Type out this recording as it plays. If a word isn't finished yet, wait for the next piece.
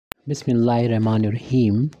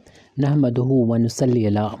Bismillahirrahmanirrahim. Nahmaduhu wa nusalli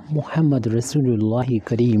ala Muhammad Rasulullahi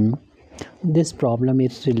Kareem. This problem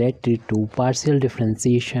is related to partial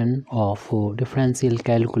differentiation of differential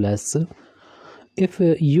calculus. If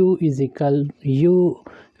u is equal u,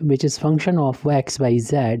 which is function of x by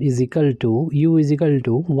z, is equal to u is equal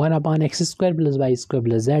to 1 upon x square plus y square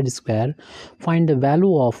plus z square, find the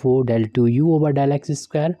value of del 2u over del x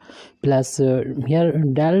square plus here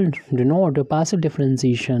del denote partial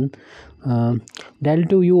differentiation, del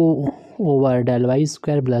 2u over del y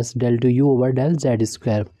square plus del 2u over del z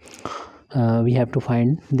square. We have to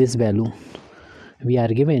find this value. We are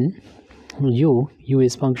given u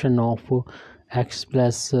is function of x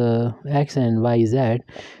plus x and y z,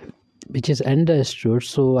 which is understood,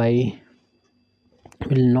 so I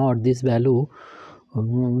will note this value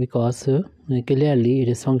because clearly it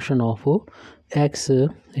is function of x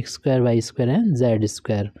square, y square and z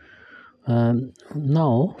square.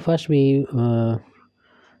 Now first we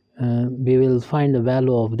will find the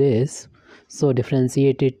value of this, so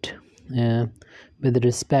differentiate it with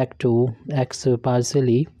respect to x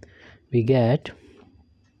partially. We get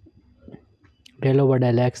del over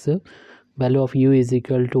del x, value of u is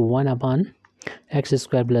equal to 1 upon x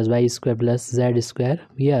square plus y square plus z square.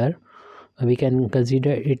 Here we can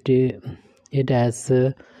consider it as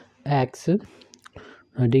x.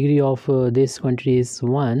 Degree of this quantity is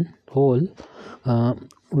 1 whole.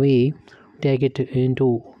 We take it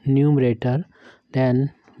into numerator,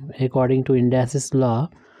 then according to indices law,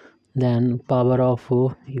 then power of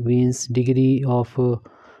means degree of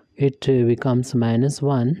it becomes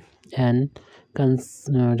 -1, and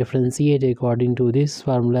differentiate according to this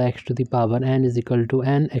formula, x to the power n is equal to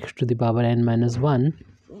n x to the power n minus 1.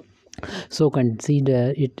 So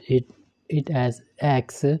consider it as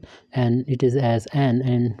x and it is as n,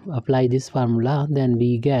 and apply this formula, then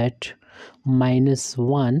we get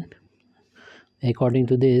 -1 according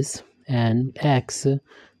to this, and x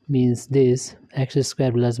means this x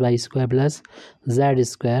square plus y square plus z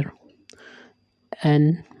square,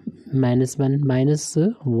 n minus 1 minus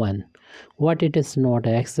 1. What it is not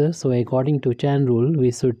x, so according to chain rule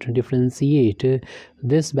we should differentiate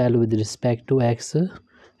this value with respect to x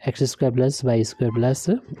square plus y square plus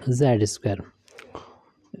z square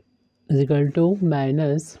is equal to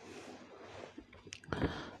minus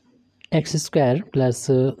x square plus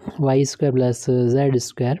y square plus z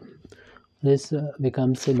square. This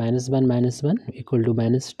becomes -1 equal to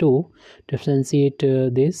 -2.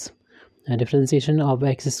 Differentiate this. Differentiation of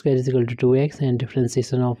x square is equal to 2x, and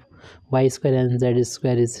differentiation of y square and z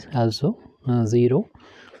square is also 0.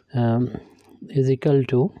 Is equal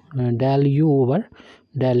to del u over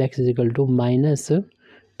del x is equal to minus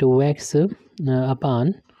 2x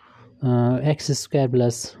upon x square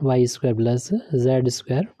plus y square plus z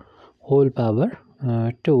square whole power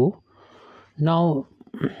 2. Now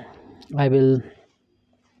I will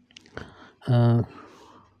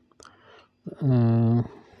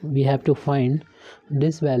we have to find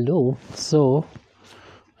this value, so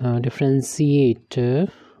differentiate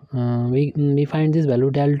we find this value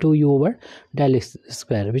del 2u over del x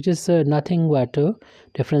square, which is nothing but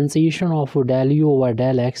differentiation of del u over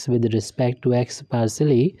del x with respect to x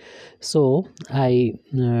partially. So I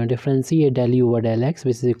differentiate del u over del x,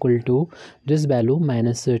 which is equal to this value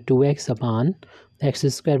minus 2x upon x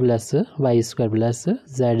square plus y square plus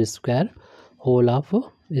z square whole of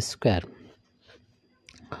square.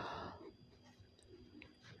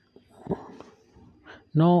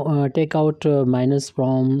 Now take out minus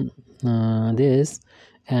from this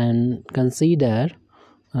and consider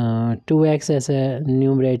 2x as a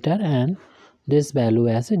numerator and this value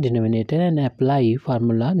as a denominator, and apply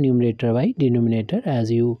formula numerator by denominator.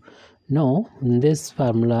 As you know, this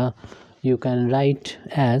formula you can write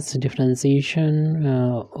as differentiation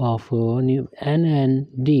of n and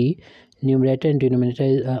d. Numerator and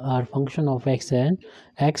denominator are function of x and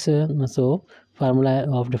x, so formula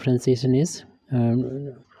of differentiation is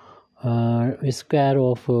square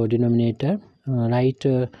of denominator, write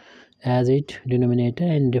as it denominator,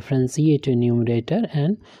 and differentiate numerator,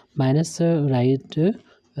 and minus write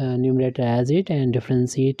numerator as it and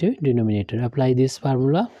differentiate denominator. Apply this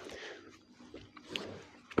formula.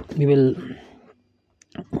 We will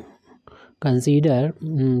consider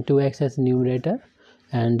 2x as numerator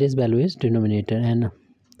and this value is denominator, and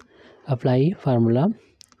apply formula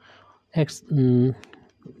x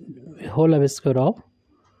whole of square of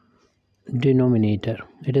denominator.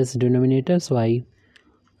 It is denominator, so I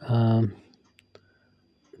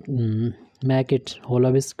make it whole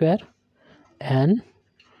of square and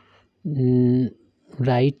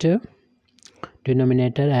write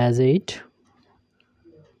denominator as 8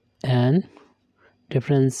 and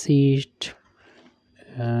differentiate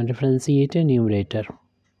a numerator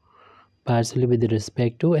partially with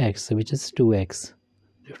respect to x, which is 2x,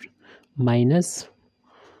 minus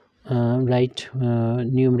write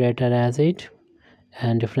numerator as it,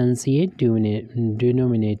 and differentiate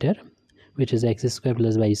denominator, which is x square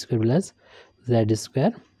plus y square plus z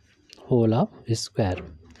square whole of square.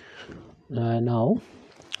 Now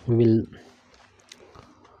we will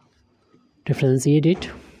differentiate it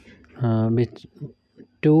with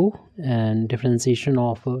 2, and differentiation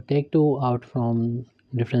of take 2 out from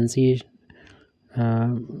differentiation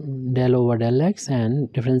del over del x,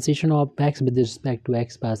 and differentiation of x with respect to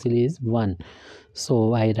x partially is 1.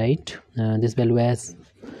 So I write this value as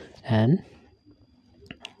n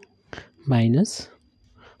minus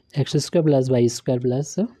x square plus y square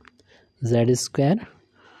plus z square,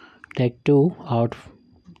 take 2 out,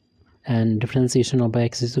 and differentiation of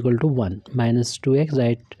x is equal to 1, minus 2x,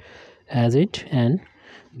 write as it, and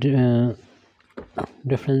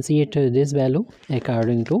differentiate this value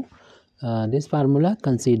according to this formula,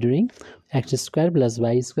 considering x square plus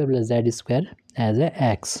y square plus z square as a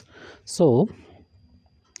x. So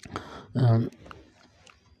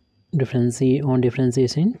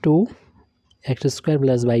differentiation 2 x square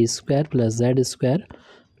plus y square plus z square,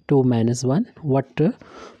 2 minus 1, what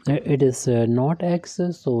it is not x,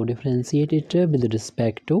 so differentiate it with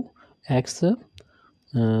respect to x.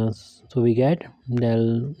 So we get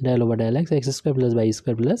del over del x, x square plus y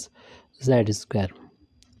square plus z square,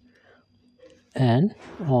 and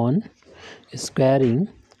on squaring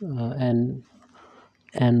and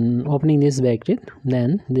opening this bracket,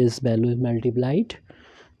 then this value is multiplied,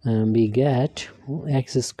 we get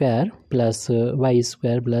x square plus y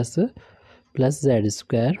square plus z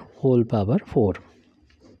square whole power 4.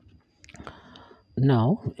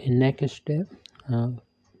 Now in next step,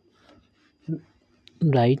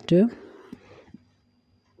 write 2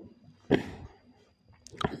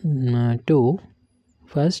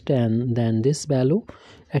 first, and then this value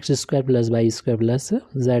x square plus y square plus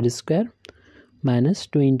z square, minus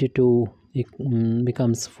 2 into 2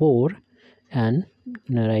 becomes 4, and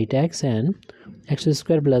write x, and x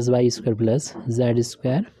square plus y square plus z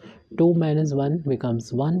square, 2 minus 1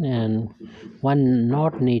 becomes 1, and 1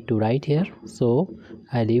 not need to write here, so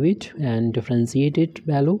I leave it, and differentiate it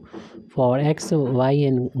value for x, y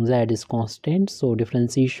and z is constant, so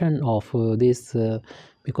differentiation of this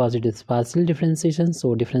because it is partial differentiation,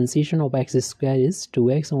 so differentiation of x square is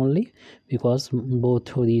 2x only, because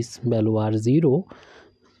both of these value are 0,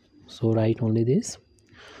 so write only this,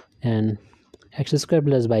 and x square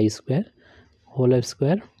plus y square whole of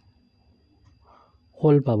square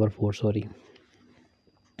whole power 4. Sorry,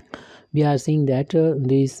 we are seeing that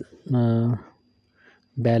this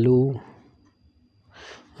value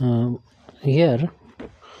here,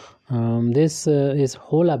 this is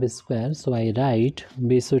whole of square, so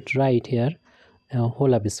we should write here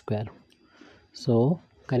whole of square, so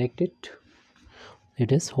correct it,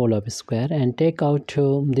 it is whole of square, and take out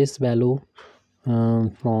this value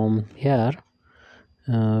from here,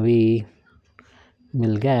 we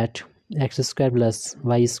will get x square plus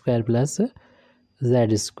y square plus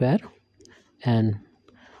z square, and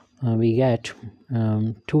we get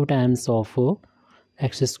 2 times of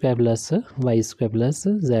x square plus y square plus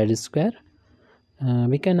z square.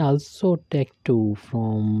 We can also take 2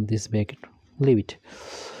 from this bracket, leave it,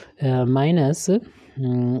 minus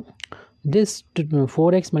this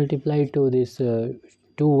 4x multiplied to this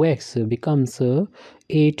 2x becomes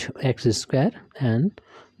 8x square, and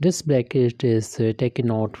this bracket is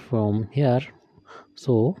taken out from here,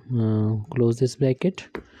 so close this bracket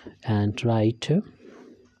and write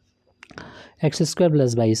x square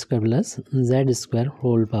plus y square plus z square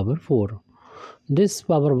whole power 4. This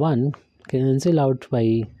power 1 cancel out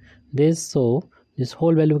by this, so this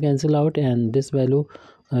whole value cancel out, and this value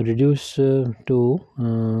reduce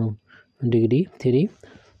to degree 3,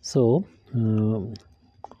 so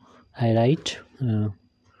I write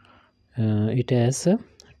it as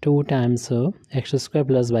 2 times x square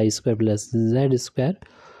plus y square plus z square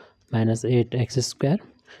minus 8x square.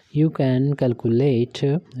 You can calculate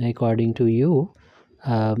according to you.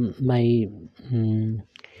 My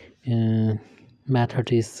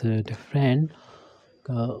method is different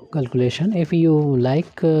calculation. If you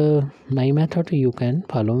like my method, you can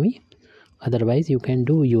follow me, otherwise you can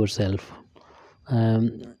do yourself.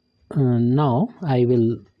 Now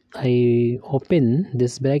I open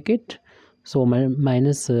this bracket, so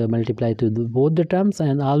minus multiply to both the terms,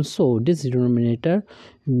 and also this denominator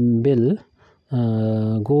will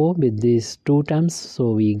go with these two terms,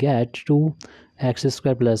 so we get 2x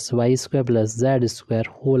square plus y square plus z square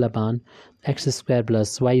whole upon x square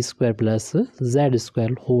plus y square plus z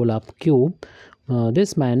square whole up cube.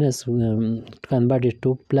 This minus converted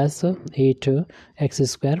to plus 8x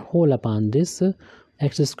square whole upon this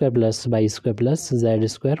x square plus y square plus z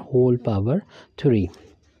square whole power 3.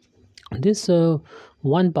 This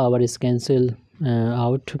one power is cancelled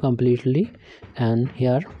out completely, and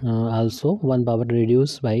here also one power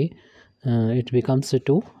reduced by it becomes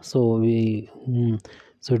 2, so we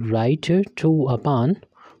should write 2 upon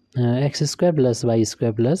x square plus y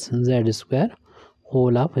square plus z square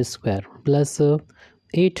whole up square plus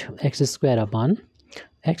 8x square upon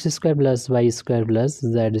x square plus y square plus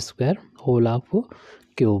z square whole up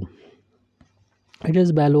cube. It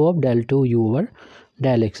is value of del 2 u over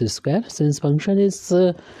del x square. Since function is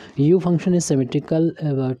u function is symmetrical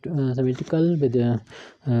with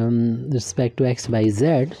respect to x by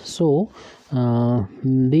z, so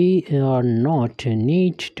we are not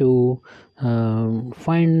need to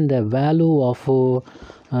find the value of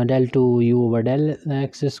del 2 u over del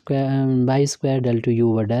x square y square, del 2 u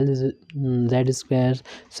over del z square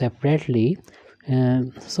separately.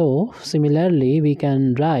 So similarly we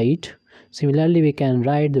can write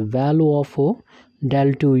the value of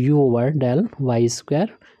del 2 u over del y square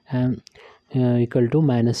and equal to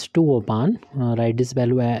minus 2 upon write this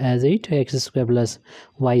value as 8x square plus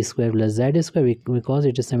y square plus z square, because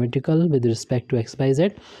it is symmetrical with respect to x by z.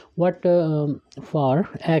 What for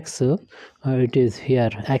x it is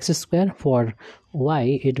here x square, for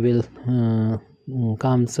y it will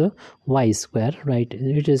comes y square, right?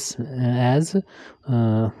 It is as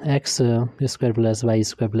x square plus y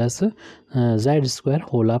square plus z square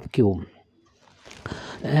whole up cube.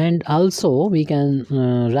 And also we can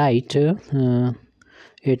write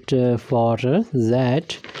it for z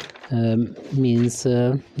means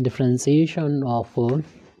differentiation of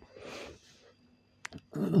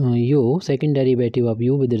u, second derivative of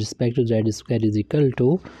u with respect to z square is equal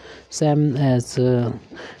to same as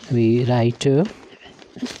we write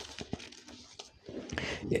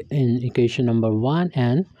in equation number 1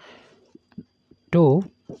 and 2.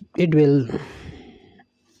 It will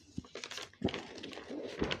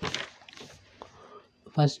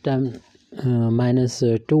first term minus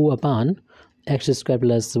 2 upon x square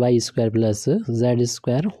plus y square plus z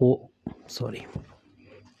square whole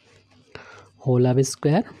up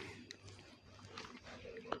square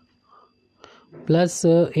plus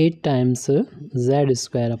 8 times z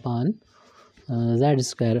square upon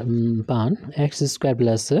x square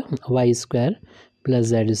plus y square plus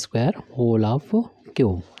z square whole of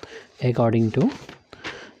cube according to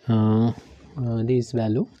this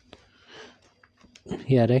value.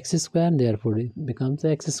 Here x square, therefore it becomes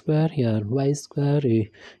x square, here y square,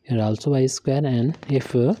 here also y square, and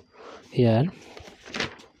if here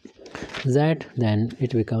z, then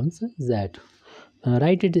it becomes z.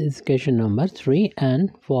 Write it is equation number 3,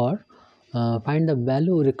 and for find the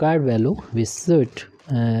value, required value, we should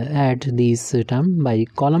add these term by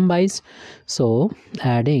column wise. So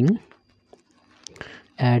adding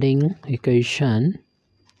equation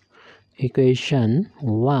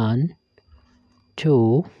 1,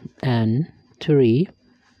 2 and 3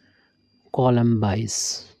 column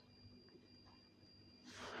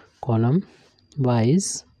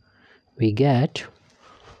wise we get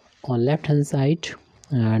on left hand side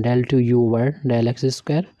del 2 u over del x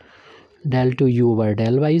square, del 2 u over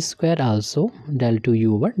del y square, also del 2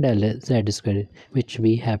 u over del z square, which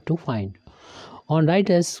we have to find. On right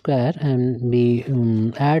hand square, and we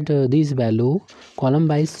add this value column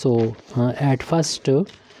wise. So at first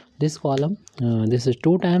this column, this is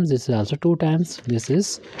 2 times, this is also 2 times, this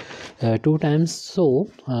is 2 times, so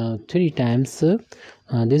 3 times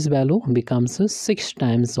this value becomes 6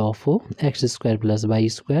 times of x square plus y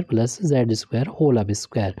square plus z square whole up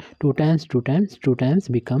square. 2 times 2 times 2 times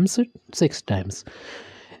becomes 6 times.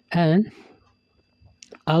 And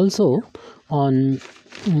also on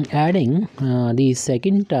adding the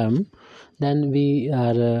second term, then we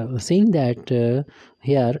are seeing that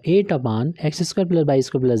here 8 upon x square plus y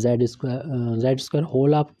square plus z square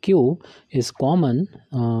whole up cube is common.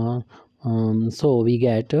 So we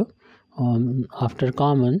get after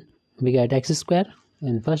common we get x square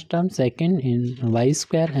in first term, second in y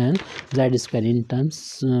square, and z square in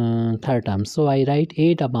terms third term. So I write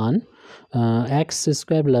 8 upon x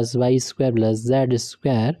square plus y square plus z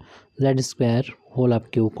square whole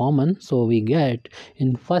up cube common. So we get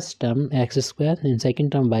in first term x square, in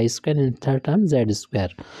second term y square, in third term z square.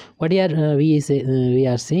 What here we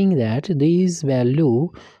are saying that these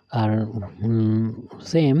value are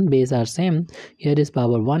same, base are same. Here is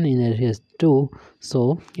power 1 and here is 2,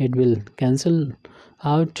 so it will cancel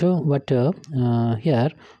out, but here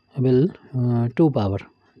will 2 power,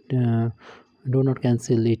 do not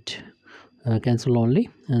cancel it, cancel only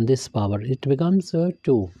and this power, it becomes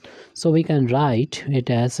 2. So we can write it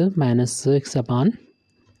as minus 6 upon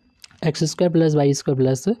x square plus y square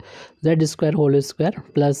plus z square whole square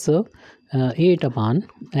plus 8 upon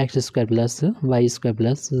x square plus y square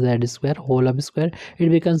plus z square whole up square. It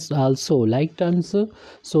becomes also like terms,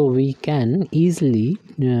 so we can easily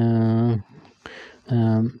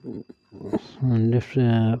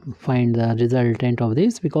find the resultant of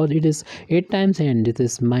this, because it is 8 times and it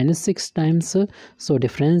is minus 6 times, so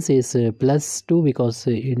difference is plus 2, because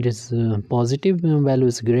it is positive value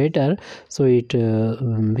is greater, so it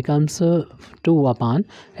becomes 2 upon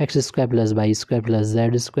x square plus y square plus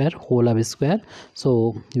z square whole of square.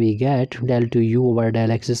 So we get del 2u over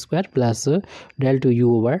del x square plus del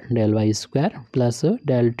 2u over del y square plus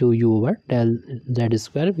del 2u over del z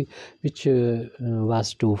square, which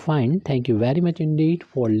was to find. Thank you very much indeed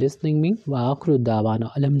for listening me. Wa akhru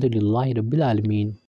dawana alhamdulillahi rabbil alamin.